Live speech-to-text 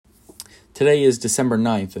Today is December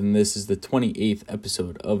 9th, and this is the 28th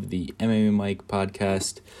episode of the MMA Mike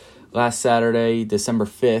podcast. Last Saturday, December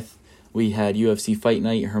 5th, we had UFC Fight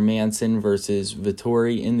Night, Hermansson versus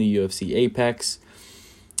Vettori in the UFC Apex.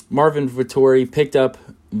 Marvin Vettori picked up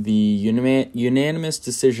the unanimous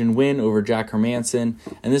decision win over Jack Hermansson,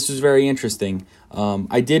 and this was very interesting.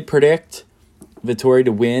 I did predict Vettori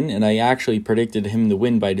to win, and I actually predicted him to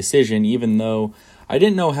win by decision, even though I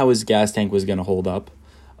didn't know how his gas tank was going to hold up.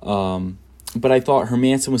 But I thought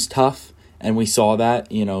Hermansson was tough, and we saw that.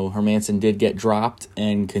 Hermansson did get dropped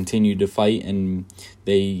and continued to fight, and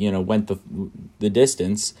they, went the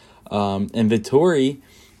distance. And Vettori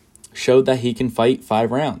showed that he can fight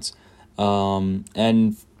 5 rounds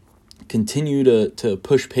and continue to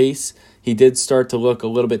push pace. He did start to look a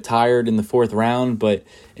little bit tired in the 4th round, but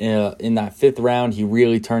in that 5th round, he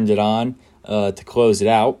really turned it on to close it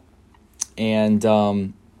out. And,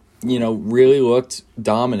 really looked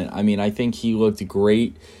dominant. I mean, I think he looked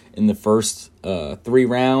great in the first 3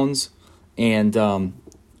 rounds. And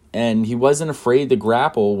he wasn't afraid to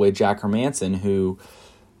grapple with Jack Hermansson, who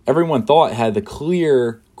everyone thought had the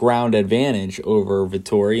clear ground advantage over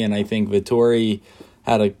Vettori. And I think Vettori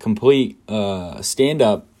had a complete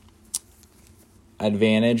stand-up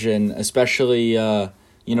advantage, and especially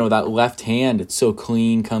that left hand, it's so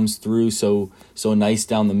clean, comes through so nice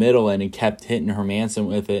down the middle, and he kept hitting Hermansson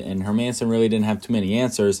with it, and Hermansson really didn't have too many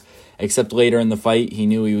answers, except later in the fight he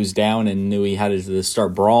knew he was down and knew he had to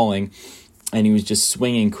start brawling, and he was just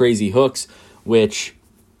swinging crazy hooks, which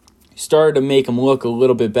started to make him look a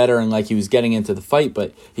little bit better and like he was getting into the fight,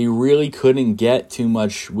 but he really couldn't get too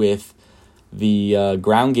much with the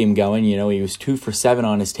ground game going. He was 2 for 7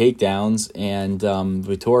 on his takedowns, and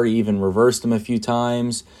Vettori even reversed him a few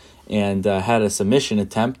times and had a submission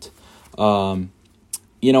attempt.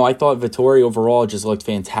 I thought Vettori overall just looked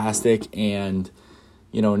fantastic, and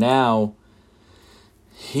now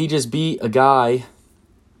he just beat a guy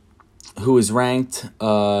who is ranked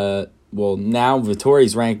now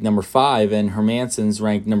Vettori's ranked number 5 and Hermansson's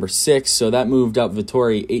ranked number 6, so that moved up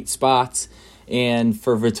Vettori 8 spots. And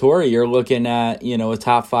for Vettori, you're looking at, a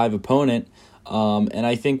top 5 opponent. And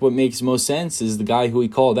I think what makes most sense is the guy who he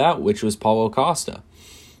called out, which was Paulo Costa.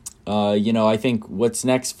 I think what's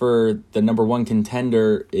next for the number 1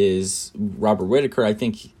 contender is Robert Whittaker. I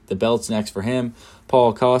think the belt's next for him.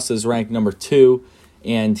 Paulo Costa's ranked number 2,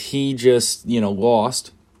 and he just,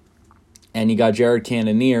 lost. And you got Jared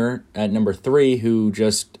Cannonier at number 3, who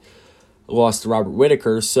just lost to Robert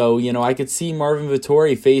Whittaker. So, I could see Marvin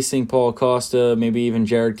Vettori facing Paulo Costa, maybe even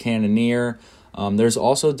Jared Cannonier. There's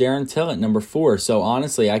also Darren Till at number 4. So,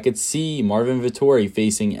 honestly, I could see Marvin Vettori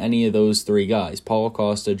facing any of those 3 guys, Paulo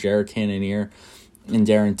Costa, Jared Cannonier, and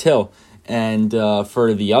Darren Till. And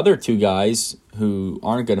for the other 2 guys who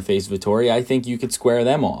aren't going to face Vettori, I think you could square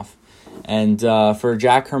them off. And for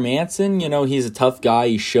Jack Hermansson, he's a tough guy.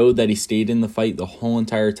 He showed that he stayed in the fight the whole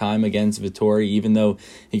entire time against Vettori, even though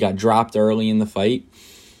he got dropped early in the fight.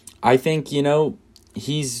 I think,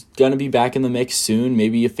 he's going to be back in the mix soon.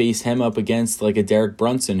 Maybe you face him up against like a Derek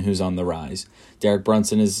Brunson who's on the rise. Derek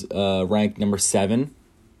Brunson is ranked number 7,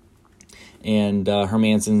 and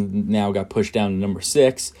Hermansson now got pushed down to number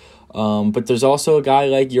 6. But there's also a guy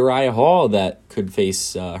like Uriah Hall that could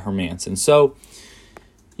face Hermansson. So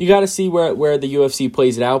you got to see where the UFC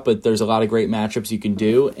plays it out, but there's a lot of great matchups you can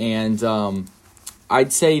do. And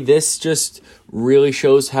I'd say this just really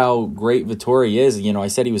shows how great Vettori is. I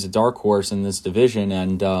said he was a dark horse in this division,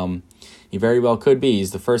 and he very well could be.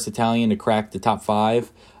 He's the first Italian to crack the top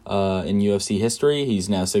 5 in UFC history. He's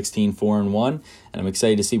now 16-4-1, and I'm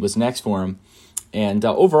excited to see what's next for him. And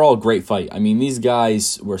overall, great fight. I mean, these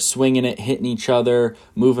guys were swinging it, hitting each other,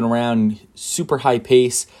 moving around, super high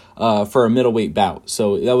pace for a middleweight bout.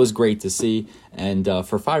 So that was great to see, and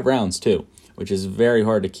for 5 rounds too, which is very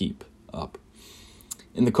hard to keep up.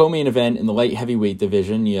 In the co-main event in the light heavyweight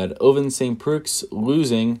division, you had Ovince St. Preux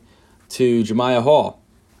losing to Jemiah Hall.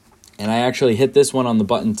 And I actually hit this one on the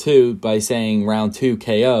button too by saying round 2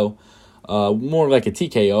 KO, more like a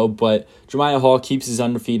TKO, but Jemiah Hall keeps his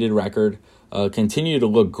undefeated record. Continue to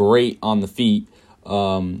look great on the feet.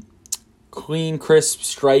 Clean, crisp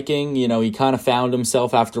striking. He kind of found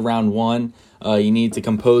himself after round 1. He needed to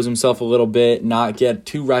compose himself a little bit, not get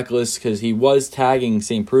too reckless, because he was tagging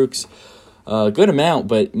St. Preux a good amount,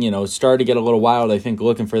 but, started to get a little wild, I think,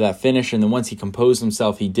 looking for that finish. And then once he composed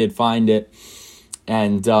himself, he did find it.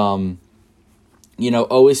 And,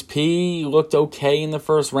 OSP looked okay in the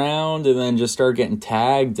first round and then just started getting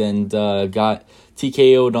tagged and got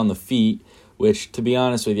TKO'd on the feet, which, to be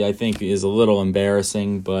honest with you, I think is a little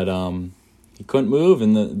embarrassing, but he couldn't move,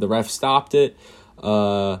 and the ref stopped it.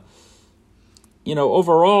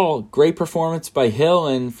 overall, great performance by Hill,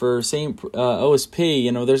 and for St.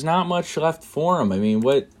 OSP, there's not much left for him. I mean,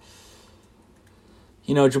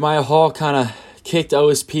 Jemiah Hall kind of kicked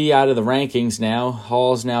OSP out of the rankings now.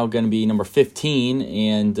 Hall's now going to be number 15,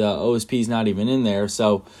 and OSP's not even in there.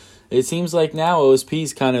 So it seems like now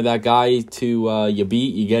OSP's kind of that guy to you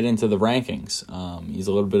beat, you get into the rankings. He's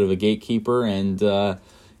a little bit of a gatekeeper, and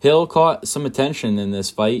Hill caught some attention in this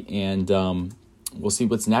fight, and we'll see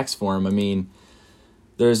what's next for him. I mean,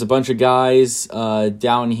 there's a bunch of guys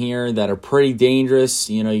down here that are pretty dangerous.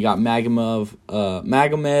 You got Magomed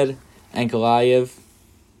Ankalaev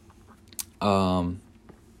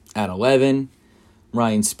at 11.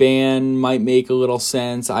 Ryan Spann might make a little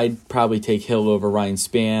sense. I'd probably take Hill over Ryan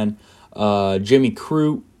Spann. Jimmy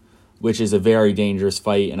Crute, which is a very dangerous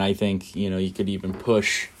fight, and I think, you could even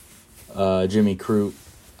push Jimmy Crute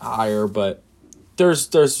higher, but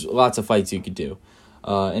there's lots of fights you could do.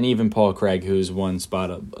 And even Paul Craig, who's one spot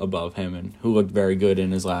above him and who looked very good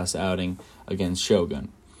in his last outing against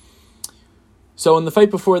Shogun. So in the fight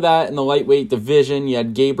before that, in the lightweight division, you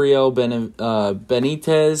had Gabriel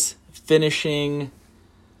Benitez finishing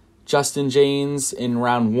Justin James in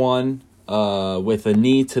round 1 with a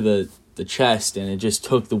knee to the chest, and it just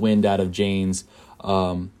took the wind out of James.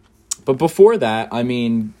 But before that, I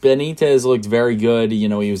mean, Benitez looked very good. He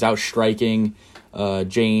was out striking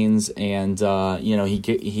James, and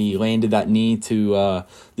he landed that knee to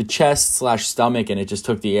the chest / stomach, and it just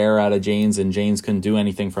took the air out of James, and James couldn't do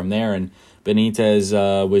anything from there. And Benitez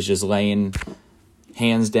was just laying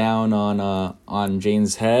hands down on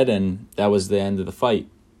James' head, and that was the end of the fight.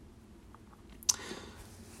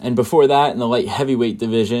 And before that, in the light heavyweight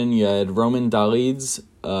division, you had Roman Dolidze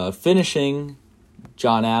finishing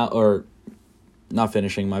John Allen, or not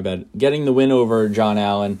finishing, my bad, getting the win over John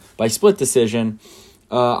Allen by split decision.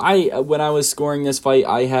 When I was scoring this fight,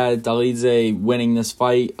 I had Dolidze winning this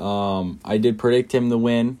fight. I did predict him to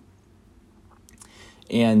win.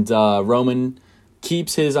 And Roman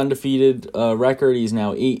keeps his undefeated record. He's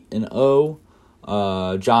now 8-0.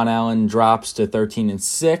 John Allen drops to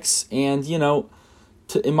 13-6. And,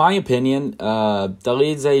 in my opinion,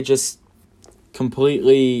 Dolidze just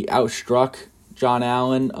completely outstruck John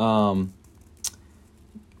Allen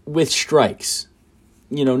with strikes.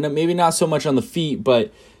 Maybe not so much on the feet,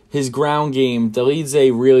 but his ground game,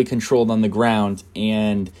 Dolidze really controlled on the ground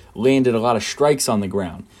and landed a lot of strikes on the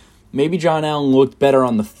ground. Maybe John Allen looked better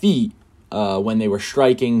on the feet when they were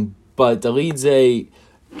striking, but Dolidze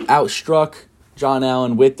outstruck John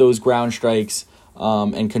Allen with those ground strikes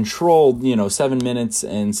and controlled, 7 minutes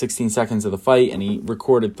and 16 seconds of the fight, and he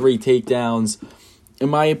recorded 3 takedowns. In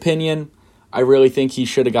my opinion, I really think he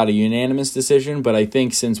should have got a unanimous decision, but I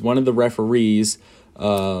think since one of the referees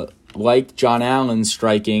liked John Allen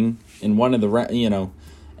striking in one of the,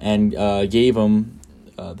 and gave him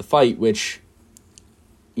the fight, which,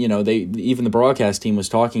 even the broadcast team was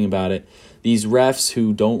talking about it. These refs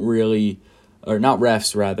who don't really, or not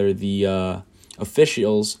refs, rather, the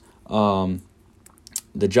officials,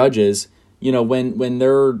 the judges, when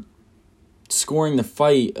they're scoring the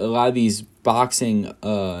fight, a lot of these boxing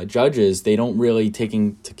judges, they don't really take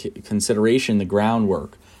into consideration the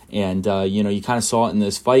groundwork. And, you kind of saw it in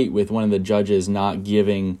this fight with one of the judges not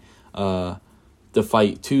giving the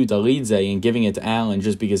fight to Dolidze and giving it to Allen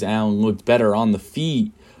just because Allen looked better on the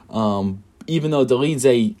feet, even though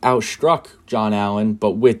Dolidze outstruck John Allen,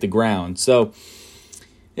 but with the ground. So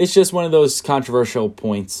it's just one of those controversial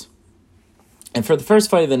points. And for the first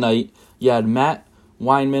fight of the night, you had Matt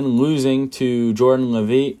Weinman losing to Jordan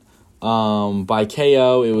Levitt by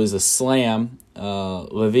KO. It was a slam.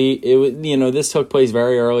 Levitt, this took place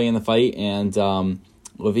very early in the fight, and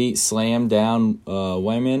Levitt slammed down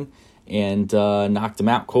Weinman and knocked him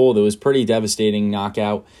out cold. It was pretty devastating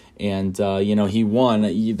knockout, and he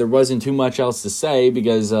won. There wasn't too much else to say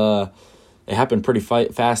because it happened pretty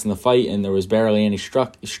fast in the fight, and there was barely any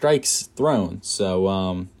strikes thrown.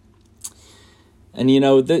 So,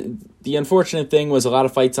 the unfortunate thing was a lot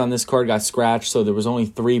of fights on this card got scratched, so there was only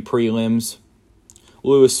 3 prelims.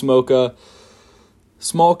 Louis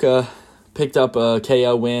Smolka picked up a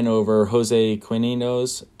KO win over Jose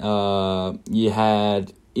Quiñones. You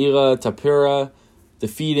had Ila Tapura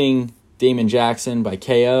defeating Damon Jackson by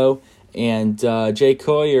KO, and Jay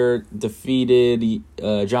Collier defeated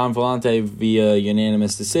John Vellante via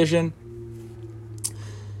unanimous decision.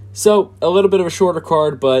 So, a little bit of a shorter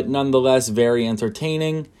card, but nonetheless very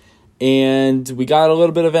entertaining. And we got a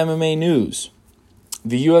little bit of MMA news.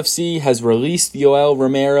 The UFC has released Yoel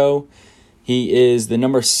Romero. He is the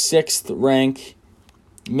number 6th rank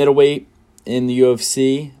middleweight in the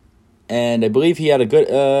UFC. And I believe he had a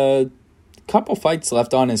good couple fights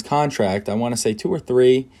left on his contract. I want to say 2 or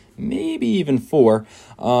 3, maybe even 4.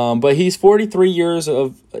 But he's 43 years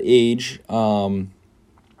of age.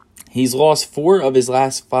 He's lost 4 of his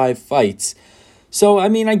last 5 fights. So, I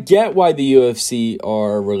mean, I get why the UFC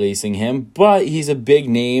are releasing him, but he's a big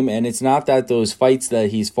name, and it's not that those fights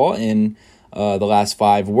that he's fought in the last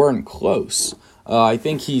 5 weren't close. I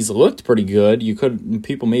think he's looked pretty good.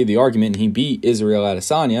 People made the argument he beat Israel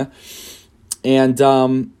Adesanya. And,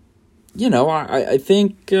 I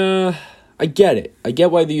think I get it. I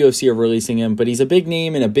get why the UFC are releasing him, but he's a big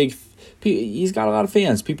name and he's got a lot of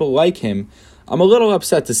fans. People like him. I'm a little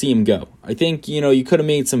upset to see him go. I think, you could have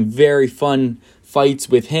made some very fun fights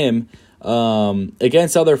with him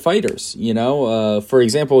against other fighters. For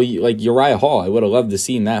example, like Uriah Hall. I would have loved to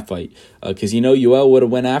see that fight because, Yoel would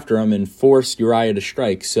have went after him and forced Uriah to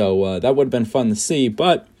strike. So that would have been fun to see,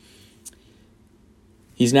 but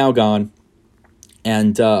he's now gone.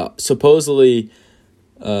 And supposedly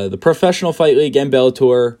the Professional Fight League and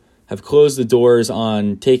Bellator have closed the doors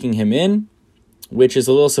on taking him in, which is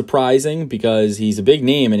a little surprising because he's a big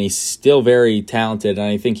name and he's still very talented, and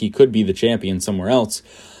I think he could be the champion somewhere else.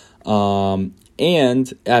 And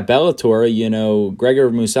at Bellator,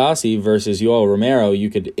 Gregor Mousasi versus Yoel Romero, you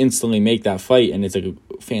could instantly make that fight, and it's a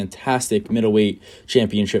fantastic middleweight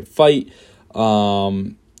championship fight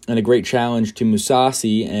and a great challenge to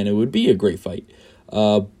Mousasi, and it would be a great fight.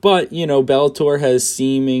 But, Bellator has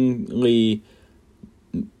seemingly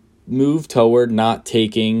moved toward not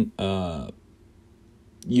taking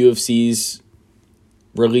UFC's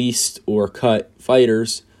released or cut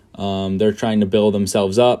fighters. They're trying to build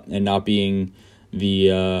themselves up and not being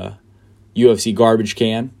the UFC garbage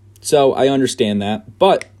can. So I understand that.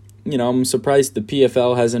 But, I'm surprised the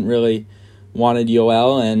PFL hasn't really wanted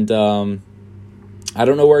Yoel, and I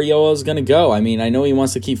don't know where Yoel is going to go. I mean, I know he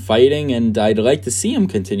wants to keep fighting, and I'd like to see him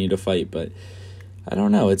continue to fight, but I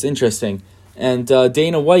don't know. It's interesting. And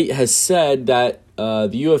Dana White has said that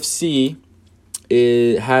the UFC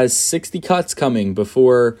has 60 cuts coming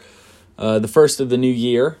before the first of the new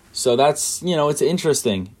year. So that's, it's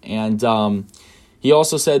interesting. And he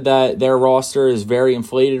also said that their roster is very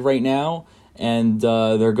inflated right now, and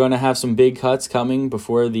they're going to have some big cuts coming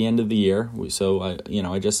before the end of the year. So,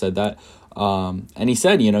 I just said that. And he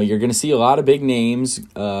said, you're going to see a lot of big names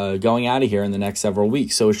going out of here in the next several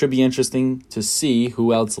weeks. So it should be interesting to see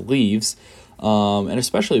who else leaves, and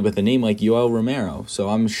especially with a name like Yoel Romero. So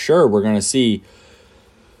I'm sure we're going to see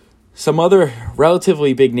some other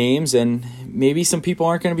relatively big names, and maybe some people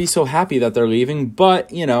aren't going to be so happy that they're leaving.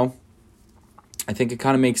 But, I think it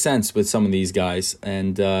kind of makes sense with some of these guys,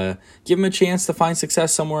 and give them a chance to find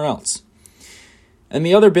success somewhere else. And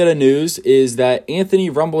the other bit of news is that Anthony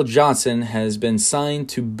Rumble Johnson has been signed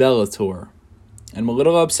to Bellator. And I'm a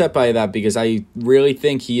little upset by that because I really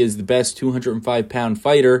think he is the best 205-pound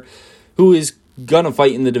fighter who is going to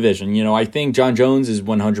fight in the division. I think John Jones is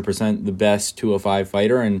 100% the best 205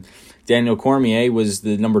 fighter, and Daniel Cormier was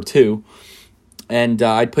the number 2. And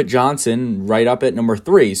I'd put Johnson right up at number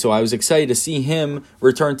 3. So I was excited to see him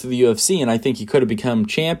return to the UFC, and I think he could have become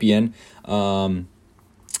champion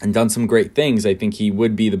and done some great things. I think he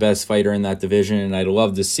would be the best fighter in that division, and I'd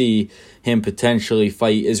love to see him potentially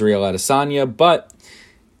fight Israel Adesanya, but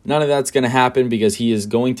none of that's going to happen because he is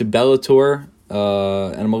going to Bellator,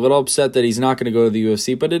 and I'm a little upset that he's not going to go to the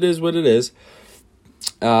UFC, but it is what it is.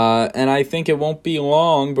 And I think it won't be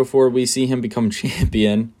long before we see him become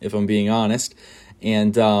champion, if I'm being honest,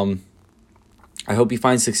 and I hope he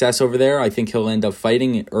finds success over there. I think he'll end up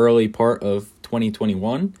fighting in early part of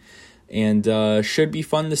 2021. And should be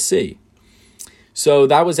fun to see. So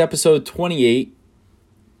that was episode 28.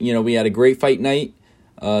 We had a great fight night,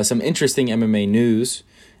 some interesting MMA news,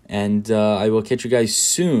 and I will catch you guys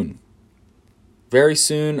soon. Very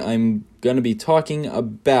soon, I'm going to be talking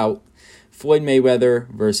about Floyd Mayweather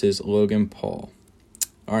versus Logan Paul.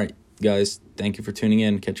 All right, guys, thank you for tuning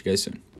in. Catch you guys soon.